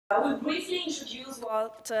I will briefly introduce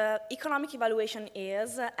what economic evaluation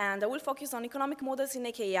is, and I will focus on economic models in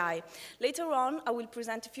AKI. Later on, I will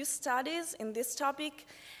present a few studies in this topic,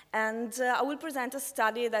 and I will present a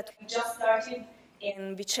study that we just started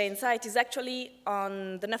in Vicenza. It is actually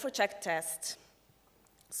on the network check test.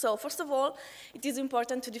 So first of all, it is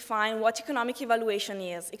important to define what economic evaluation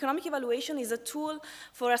is. Economic evaluation is a tool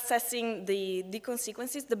for assessing the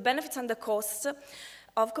consequences, the benefits and the costs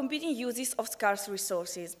of competing uses of scarce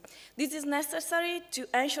resources. This is necessary to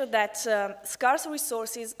ensure that scarce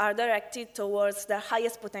resources are directed towards their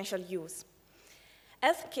highest potential use.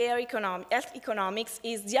 Health economics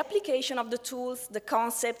is the application of the tools, the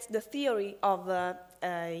concepts, the theory of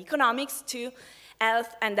economics to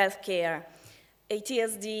health and healthcare. It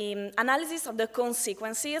is the analysis of the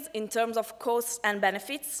consequences in terms of costs and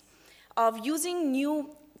benefits of using new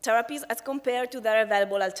therapies as compared to their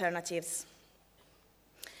available alternatives.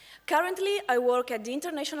 Currently, I work at the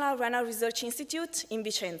International Renal Research Institute in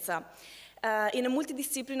Vicenza in a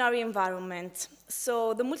multidisciplinary environment.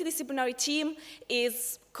 So the multidisciplinary team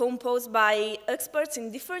is composed by experts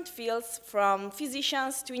in different fields, from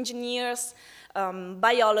physicians to engineers,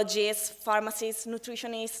 biologists, pharmacists,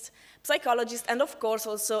 nutritionists, psychologists, and of course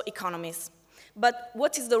also economists. But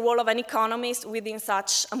what is the role of an economist within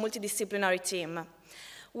such a multidisciplinary team?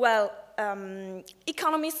 Well,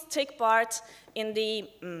 economists take part in the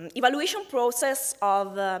evaluation process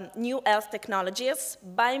of new health technologies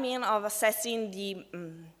by means of assessing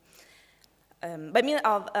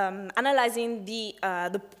analyzing the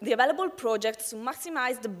available projects to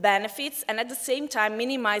maximize the benefits and at the same time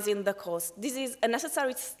minimizing the cost. This is a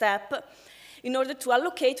necessary step in order to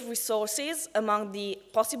allocate resources among the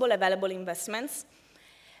possible available investments.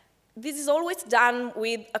 This is always done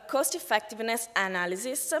with a cost-effectiveness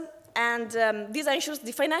analysis, and this ensures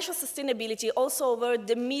the financial sustainability also over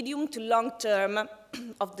the medium to long term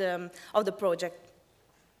of the project.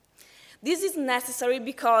 This is necessary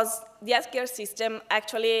because the healthcare system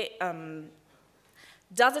actually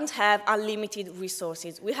doesn't have unlimited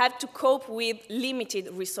resources. We have to cope with limited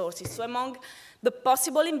resources. So among the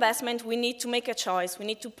possible investment, we need to make a choice. We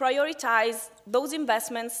need to prioritize those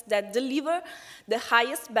investments that deliver the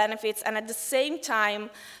highest benefits and at the same time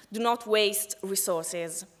do not waste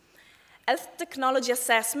resources. Health technology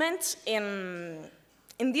assessment, in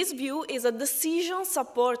this view, is a decision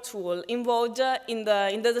support tool involved in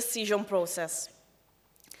the decision process.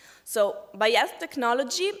 So by health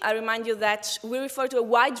technology, I remind you that we refer to a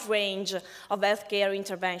wide range of healthcare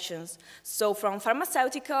interventions. So from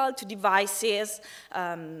pharmaceutical to devices,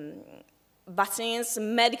 vaccines,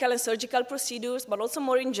 medical and surgical procedures, but also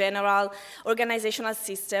more in general, organizational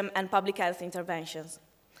system and public health interventions.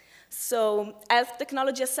 So health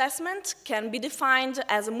technology assessment can be defined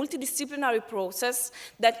as a multidisciplinary process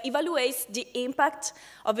that evaluates the impact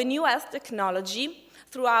of a new health technology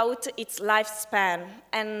throughout its lifespan,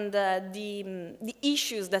 and the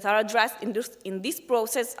issues that are addressed in this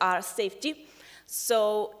process are safety.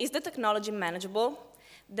 So is the technology manageable?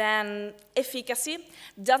 Then efficacy.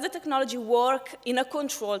 Does the technology work in a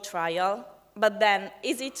controlled trial? But then,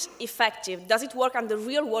 is it effective? Does it work under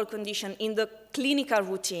real-world conditions in the clinical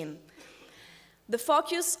routine? The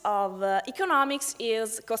focus of economics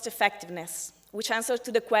is cost-effectiveness, which answers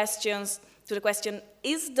to the question,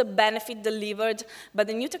 is the benefit delivered by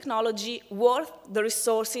the new technology worth the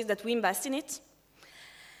resources that we invest in it?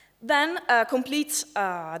 Then a complete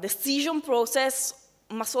decision process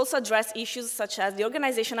must also address issues such as the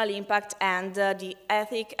organizational impact and the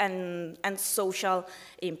ethic and social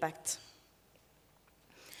impact.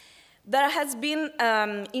 There has been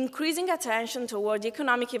increasing attention toward the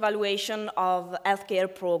economic evaluation of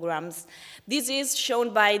healthcare programs. This is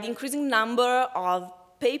shown by the increasing number of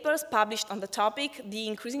papers published on the topic, the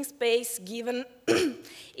increasing space given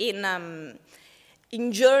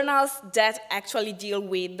in journals that actually deal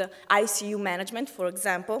with ICU management, for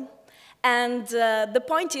example. And the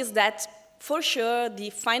point is that, for sure, the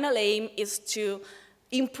final aim is to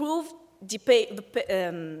improve the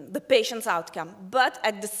patient's outcome, but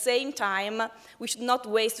at the same time, we should not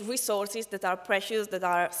waste resources that are precious, that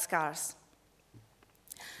are scarce.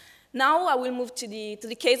 Now I will move to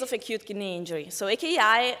the case of acute kidney injury. So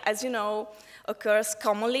AKI, as you know, occurs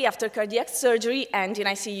commonly after cardiac surgery and in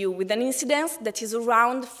ICU, with an incidence that is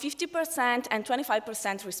around 50% and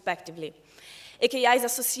 25% respectively. AKI is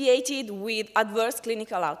associated with adverse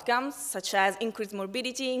clinical outcomes, such as increased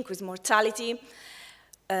morbidity, increased mortality,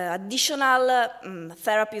 additional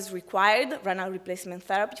therapies required, renal replacement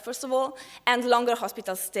therapy, first of all, and longer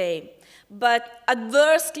hospital stay. But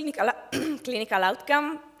adverse clinical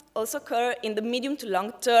outcome also occur in the medium to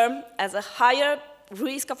long term as a higher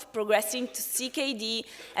risk of progressing to CKD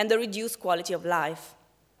and the reduced quality of life.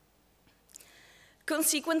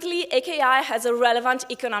 Consequently, AKI has a relevant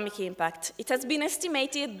economic impact. It has been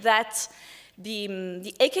estimated that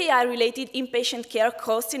the AKI-related inpatient care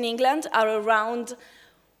costs in England are around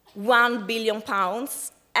 £1 billion,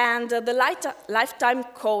 and the lifetime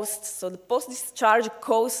costs, so the post-discharge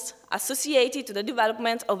costs associated to the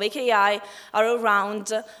development of AKI are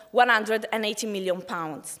around £180 million.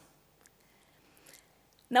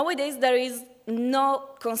 Nowadays, there is no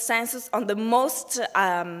consensus on the most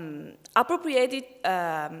appropriate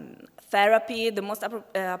therapy, the most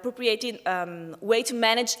appropriate way to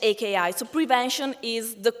manage AKI. So prevention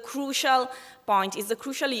is the crucial point, is the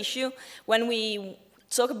crucial issue when we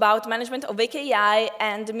talk about management of AKI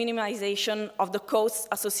and the minimization of the costs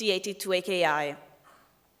associated to AKI.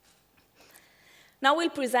 Now we'll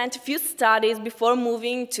present a few studies before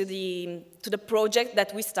moving to the project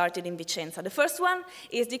that we started in Vicenza. The first one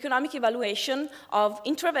is the economic evaluation of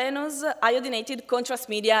intravenous iodinated contrast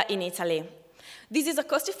media in Italy. This is a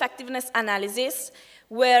cost-effectiveness analysis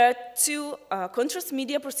where two contrast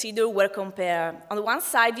media procedures were compared. On the one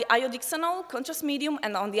side, the iodixanol contrast medium,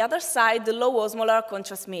 and on the other side, the low osmolar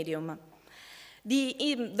contrast medium.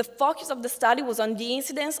 The focus of the study was on the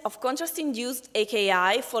incidence of contrast-induced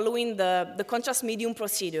AKI following the contrast medium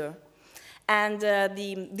procedure. And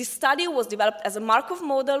this study was developed as a Markov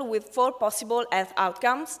model with 4 possible health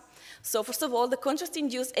outcomes. So first of all, the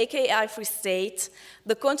contrast-induced AKI-free state,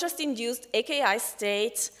 the contrast-induced AKI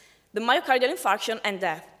state, the myocardial infarction, and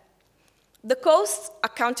death. The costs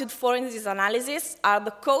accounted for in this analysis are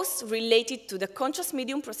the costs related to the contrast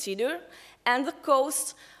medium procedure and the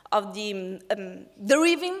costs of the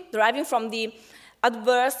deriving from the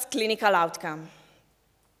adverse clinical outcome.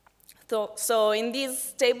 So in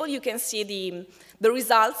this table, you can see the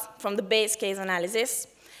results from the base case analysis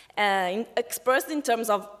expressed in terms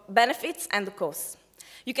of benefits and the costs.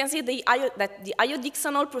 You can see that the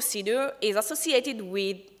iodixanol procedure is associated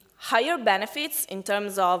with higher benefits in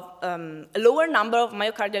terms of a lower number of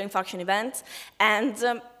myocardial infarction events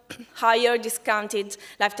and higher discounted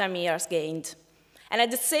lifetime years gained. And at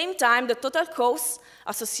the same time, the total costs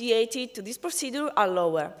associated to this procedure are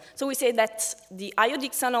lower. So we say that the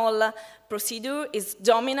iodixanol procedure is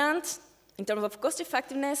dominant in terms of cost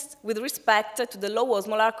effectiveness with respect to the low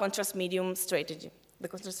osmolar contrast medium strategy, the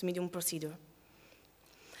contrast medium procedure.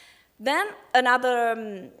 Then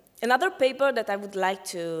another paper that I would like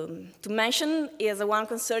to mention is the one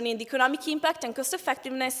concerning the economic impact and cost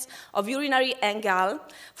effectiveness of urinary NGAL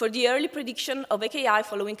for the early prediction of AKI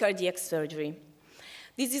following cardiac surgery.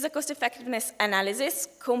 This is a cost-effectiveness analysis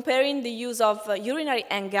comparing the use of urinary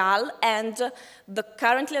NGAL and the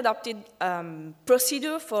currently adopted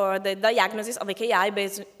procedure for the diagnosis of AKI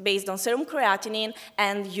based on serum creatinine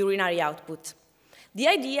and urinary output. The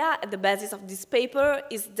idea at the basis of this paper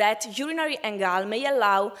is that urinary NGAL may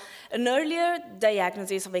allow an earlier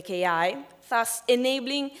diagnosis of AKI, thus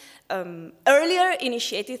enabling earlier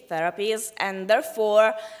initiated therapies and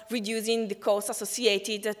therefore reducing the costs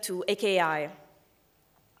associated to AKI.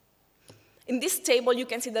 In this table, you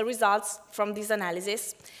can see the results from this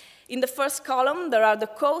analysis. In the first column, there are the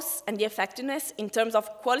costs and the effectiveness in terms of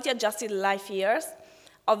quality-adjusted life years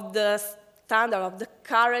of the standard of the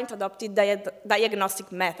current adopted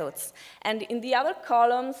diagnostic methods. And in the other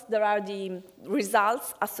columns, there are the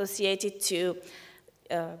results associated to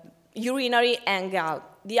urinary NGAL.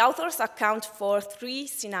 The authors account for 3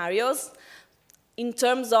 scenarios in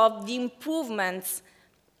terms of the improvements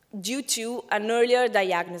due to an earlier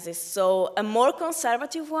diagnosis. So a more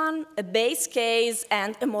conservative one, a base case,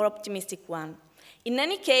 and a more optimistic one. In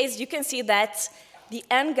any case, you can see that the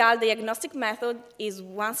NGAL diagnostic method is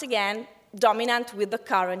once again dominant with the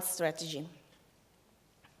current strategy.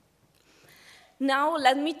 Now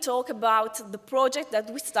let me talk about the project that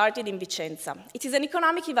we started in Vicenza. It is an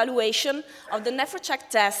economic evaluation of the NephroCheck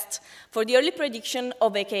test for the early prediction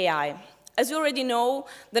of AKI. As you already know,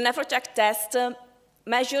 the NephroCheck test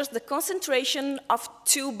measures the concentration of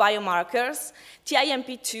 2 biomarkers,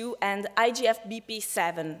 TIMP2 and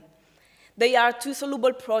IGF-BP7. They are 2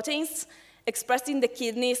 soluble proteins expressed in the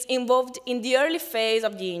kidneys involved in the early phase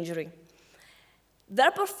of the injury. Their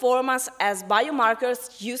performance as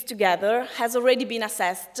biomarkers used together has already been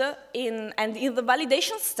assessed, and in the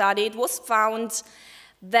validation study it was found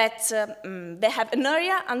that they have an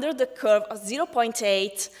area under the curve of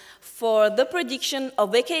 0.8 for the prediction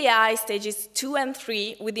of AKI stages 2 and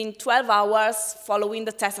 3 within 12 hours following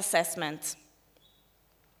the test assessment.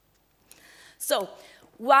 So,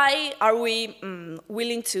 why are we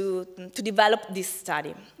willing to develop this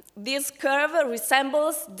study? This curve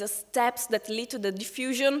resembles the steps that lead to the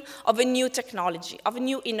diffusion of a new technology, of a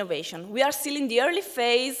new innovation. We are still in the early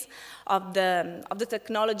phase of the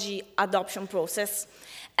technology adoption process.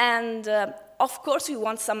 And of course, we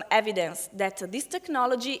want some evidence that this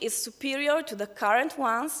technology is superior to the current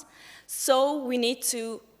ones. So we need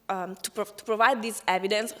to provide this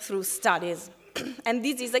evidence through studies. And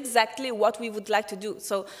this is exactly what we would like to do.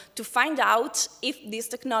 So to find out if this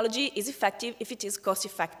technology is effective, if it is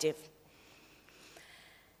cost-effective.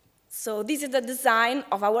 So this is the design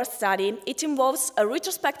of our study. It involves a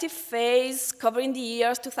retrospective phase covering the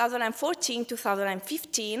years 2014,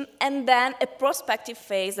 2015, and then a prospective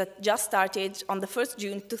phase that just started on the 1st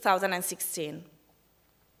June 2016.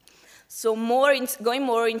 So going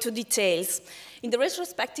more into details. In the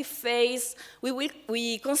retrospective phase,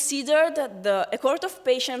 we considered a cohort of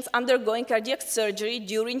patients undergoing cardiac surgery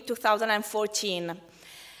during 2014.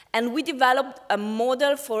 And we developed a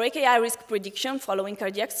model for AKI risk prediction following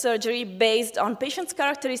cardiac surgery based on patients'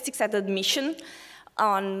 characteristics at admission,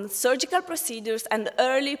 on surgical procedures, and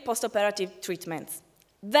early postoperative treatments.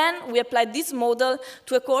 Then we applied this model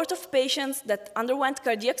to a cohort of patients that underwent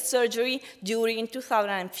cardiac surgery during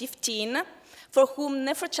 2015, for whom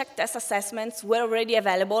nephrocheck test assessments were already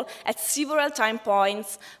available at several time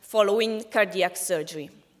points following cardiac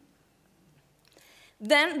surgery.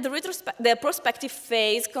 Then the prospective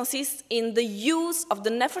phase consists in the use of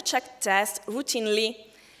the nephrocheck test routinely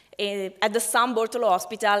at the San Bortolo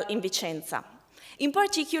Hospital in Vicenza. In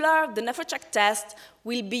particular, the nephrocheck test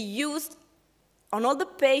will be used on all the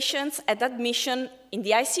patients at admission in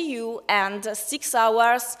the ICU and 6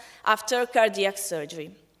 hours after cardiac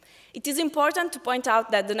surgery. It is important to point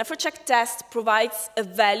out that the nephrocheck test provides a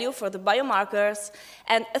value for the biomarkers,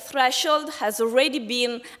 and a threshold has already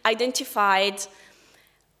been identified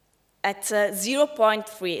at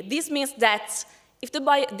 0.3. This means that if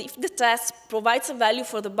the test provides a value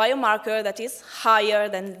for the biomarker that is higher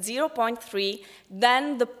than 0.3,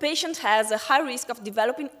 then the patient has a high risk of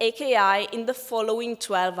developing AKI in the following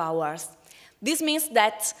 12 hours. This means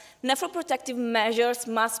that nephroprotective measures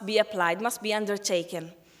must be applied, must be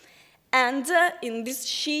undertaken. And in this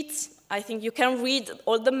sheet, I think you can read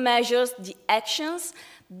all the measures, the actions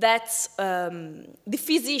that the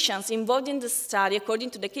physicians involved in the study, according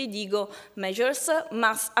to the KDIGO measures,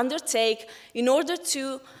 must undertake in order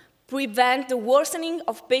to prevent the worsening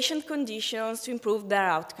of patient conditions to improve their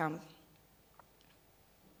outcome.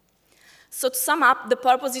 So to sum up the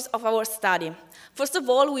purposes of our study, first of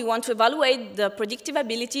all, we want to evaluate the predictive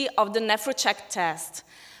ability of the nephrocheck test,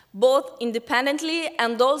 both independently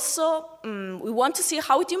and also we want to see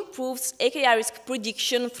how it improves AKI risk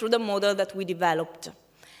prediction through the model that we developed.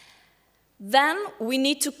 Then we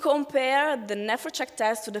need to compare the nephrocheck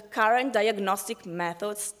test to the current diagnostic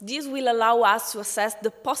methods. This will allow us to assess the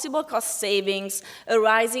possible cost savings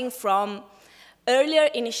arising from earlier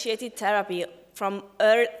initiated therapy, from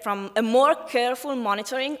a more careful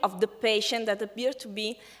monitoring of the patient that appear to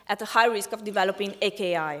be at a high risk of developing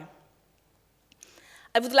AKI.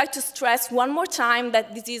 I would like to stress one more time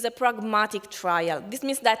that this is a pragmatic trial. This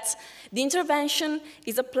means that the intervention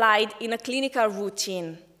is applied in a clinical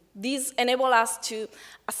routine. This enables us to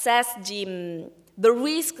assess the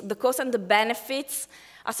risk, the cost, and the benefits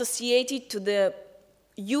associated to the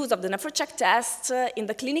use of the nephrocheck test in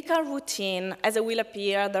the clinical routine as it will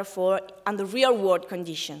appear, therefore, under real-world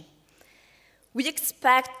conditions. We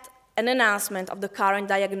expect an enhancement of the current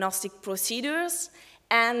diagnostic procedures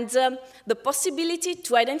and the possibility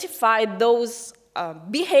to identify those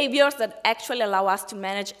behaviors that actually allow us to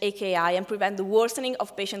manage AKI and prevent the worsening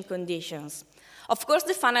of patient conditions. Of course,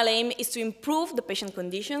 the final aim is to improve the patient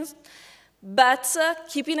conditions, but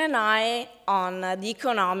keeping an eye on the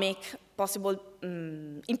economic possible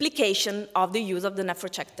implication of the use of the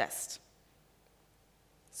nephrocheck test.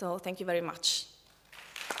 So thank you very much.